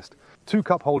armrest. 2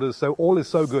 cup holders, so all is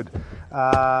so good.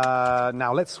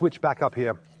 Now let's switch back up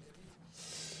here.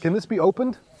 Can this be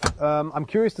opened? I'm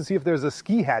curious to see if there's a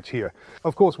ski hatch here.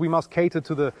 Of course, we must cater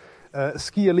to the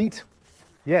ski elite.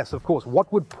 Yes, of course.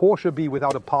 What would Porsche be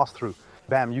without a pass-through?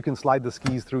 Bam, you can slide the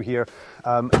skis through here.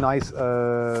 Nice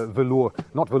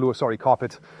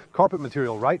carpet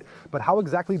material, right? But how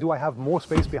exactly do I have more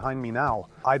space behind me now?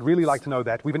 I'd really like to know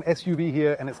that. We have an SUV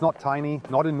here, and it's not tiny,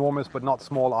 not enormous, but not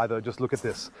small either. Just look at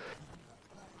this.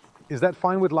 Is that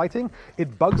fine with lighting?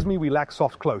 It bugs me we lack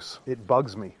soft close. It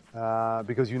bugs me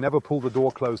because you never pull the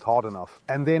door closed hard enough.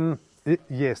 And then,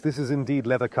 yes, this is indeed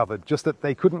leather covered, just that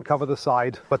they couldn't cover the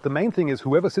side. But the main thing is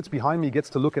whoever sits behind me gets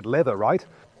to look at leather, right?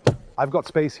 I've got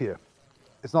space here.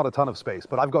 It's not a ton of space,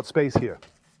 but I've got space here.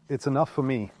 It's enough for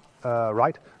me,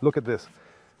 right? Look at this.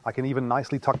 I can even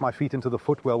nicely tuck my feet into the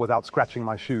footwell without scratching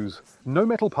my shoes. No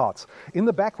metal parts. In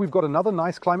the back, we've got another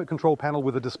nice climate control panel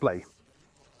with a display.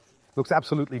 Looks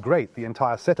absolutely great, the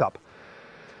entire setup.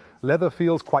 Leather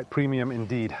feels quite premium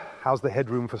indeed. How's the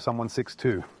headroom for someone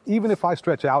 6'2"? Even if I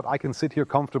stretch out, I can sit here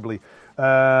comfortably.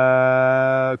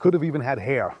 Could have even had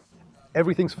hair.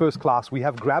 Everything's first class. We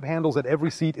have grab handles at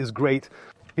every seat is great.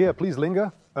 Here, please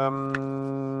linger.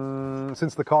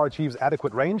 Since the car achieves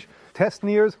adequate range. Test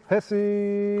nears,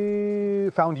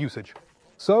 found usage.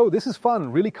 So this is fun,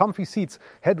 really comfy seats.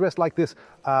 Headrest like this,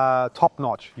 top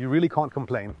notch. You really can't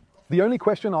complain. The only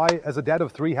question I, as a dad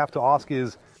of 3, have to ask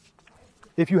is,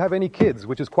 if you have any kids,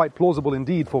 which is quite plausible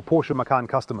indeed for Porsche Macan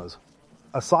customers,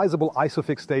 a sizable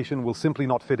ISOFIX station will simply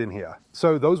not fit in here.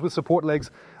 So those with support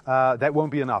legs, that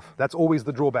won't be enough. That's always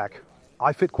the drawback.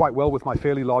 I fit quite well with my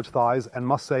fairly large thighs, and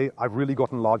must say, I've really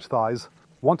gotten large thighs.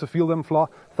 Want to feel them, Fla?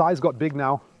 Thighs got big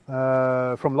now,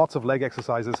 from lots of leg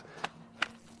exercises.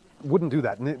 Wouldn't do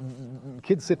that.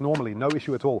 Kids sit normally, no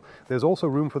issue at all. There's also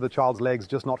room for the child's legs,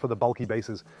 just not for the bulky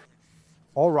bases.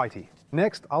 Alrighty.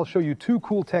 Next, I'll show you 2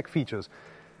 cool tech features.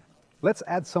 Let's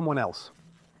add someone else.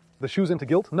 The shoes into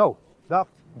guilt? No. The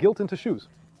guilt into shoes.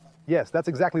 Yes, that's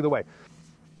exactly the way.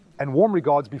 And warm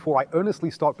regards before I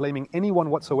earnestly start blaming anyone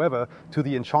whatsoever to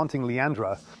the enchanting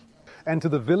Leandra. And to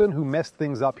the villain who messed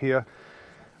things up here,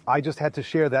 I just had to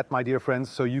share that, my dear friends,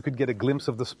 so you could get a glimpse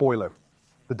of the spoiler.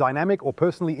 The dynamic or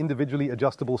personally individually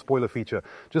adjustable spoiler feature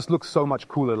just looks so much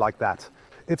cooler like that.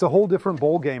 It's a whole different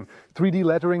ball game. 3D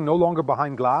lettering, no longer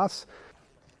behind glass.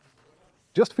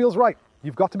 Just feels right.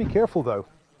 You've got to be careful though,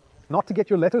 not to get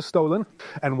your letters stolen.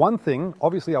 And one thing,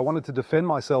 obviously I wanted to defend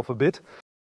myself a bit,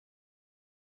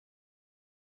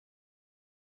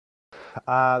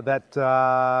 Klutz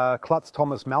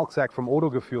Thomas Malksack from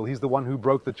Autogefühl, he's the one who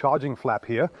broke the charging flap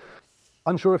here.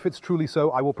 Unsure if it's truly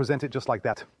so, I will present it just like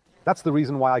that. That's the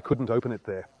reason why I couldn't open it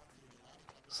there.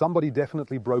 Somebody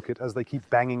definitely broke it as they keep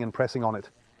banging and pressing on it.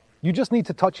 You just need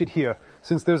to touch it here,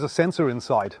 since there's a sensor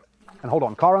inside. And hold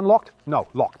on, car unlocked? No,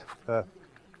 locked.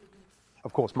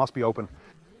 Of course, must be open.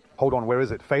 Hold on, where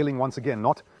is it? Failing once again,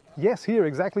 not? Yes, here,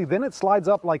 exactly. Then it slides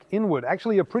up like inward.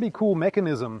 Actually a pretty cool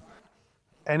mechanism.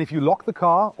 And if you lock the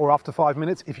car, or after 5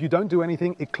 minutes, if you don't do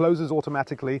anything, it closes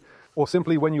automatically, or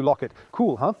simply when you lock it.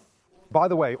 Cool, huh? By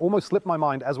the way, almost slipped my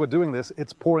mind as we're doing this,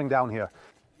 it's pouring down here.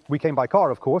 We came by car,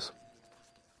 of course.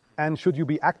 And should you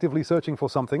be actively searching for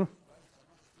something,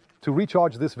 to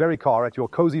recharge this very car at your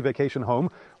cozy vacation home,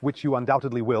 which you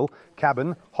undoubtedly will,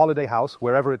 cabin, holiday house,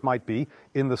 wherever it might be,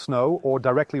 in the snow or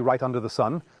directly right under the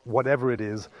sun, whatever it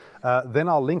is, then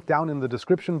I'll link down in the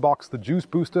description box the juice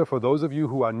booster for those of you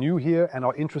who are new here and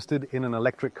are interested in an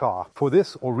electric car. For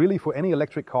this, or really for any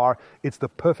electric car, it's the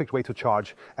perfect way to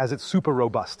charge, as it's super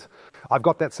robust. I've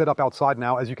got that set up outside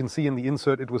now. As you can see in the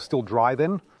insert, it was still dry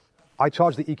then. I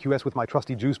charge the EQS with my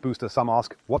trusty juice booster. Some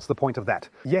ask, what's the point of that?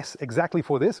 Yes, exactly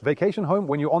for this. Vacation home,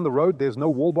 when you're on the road, there's no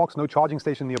wall box, no charging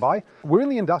station nearby. We're in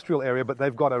the industrial area, but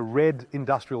they've got a red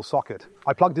industrial socket.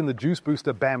 I plugged in the juice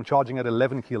booster, bam, charging at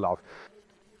 11 kilowatt.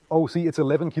 Oh, see, it's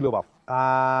 11 kilowatt.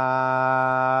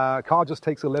 Car just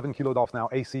takes 11 kilowatt now,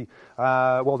 AC.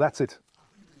 Well, that's it.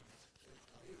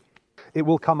 It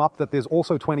will come up that there's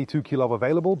also 22 kilowatt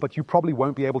available, but you probably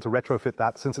won't be able to retrofit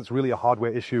that since it's really a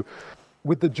hardware issue.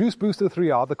 With the Juice Booster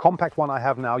 3R, the compact one I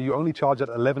have now, you only charge at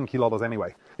 11 kilowatts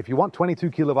anyway. If you want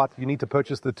 22 kilowatt, you need to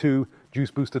purchase the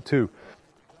Juice Booster 2.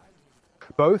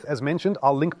 Both, as mentioned,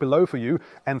 I'll link below for you,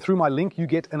 and through my link you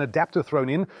get an adapter thrown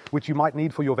in, which you might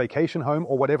need for your vacation home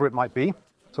or whatever it might be.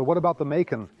 So what about the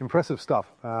Macan? Impressive stuff.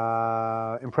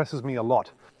 Impresses me a lot.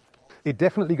 It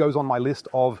definitely goes on my list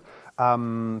of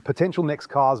potential next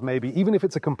cars maybe, even if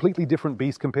it's a completely different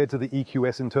beast compared to the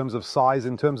EQS in terms of size,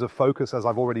 in terms of focus, as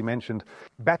I've already mentioned.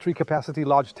 Battery capacity,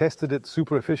 large, tested it,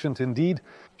 super efficient indeed.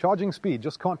 Charging speed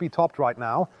just can't be topped right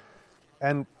now.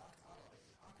 And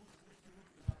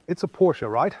it's a Porsche,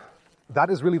 right? That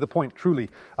is really the point, truly.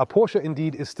 A Porsche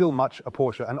indeed is still much a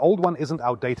Porsche. An old one isn't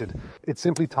outdated. It's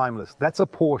simply timeless. That's a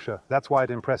Porsche. That's why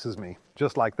it impresses me.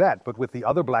 Just like that, but with the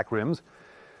other black rims.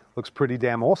 Looks pretty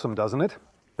damn awesome, doesn't it?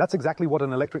 That's exactly what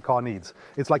an electric car needs.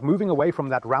 It's like moving away from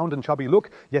that round and chubby look,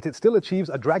 yet it still achieves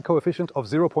a drag coefficient of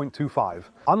 0.25.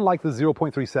 Unlike the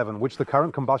 0.37, which the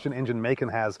current combustion engine Macan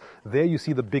has, there you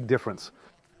see the big difference.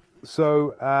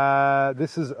 So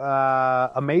this is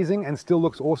amazing and still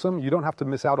looks awesome. You don't have to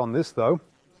miss out on this though.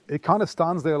 It kind of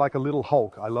stands there like a little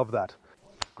Hulk. I love that.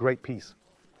 Great piece.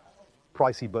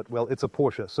 Pricey, but well, it's a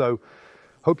Porsche. So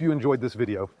hope you enjoyed this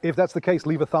video. If that's the case,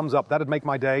 leave a thumbs up. That'd make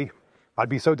my day. I'd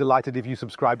be so delighted if you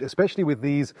subscribed, especially with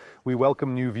these. We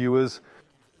welcome new viewers.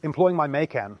 Employing my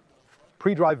Macan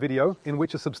pre-drive video, in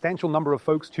which a substantial number of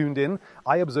folks tuned in,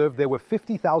 I observed there were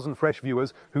 50,000 fresh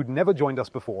viewers who'd never joined us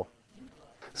before.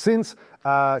 Since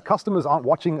customers aren't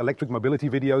watching electric mobility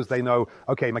videos, they know,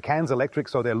 okay, Macan's electric,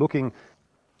 so they're looking.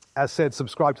 As said,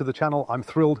 subscribe to the channel. I'm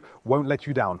thrilled, won't let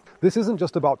you down. This isn't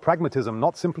just about pragmatism,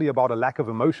 not simply about a lack of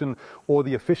emotion or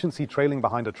the efficiency trailing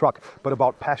behind a truck, but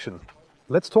about passion.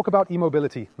 Let's talk about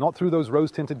e-mobility, not through those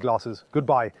rose-tinted glasses.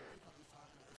 Goodbye.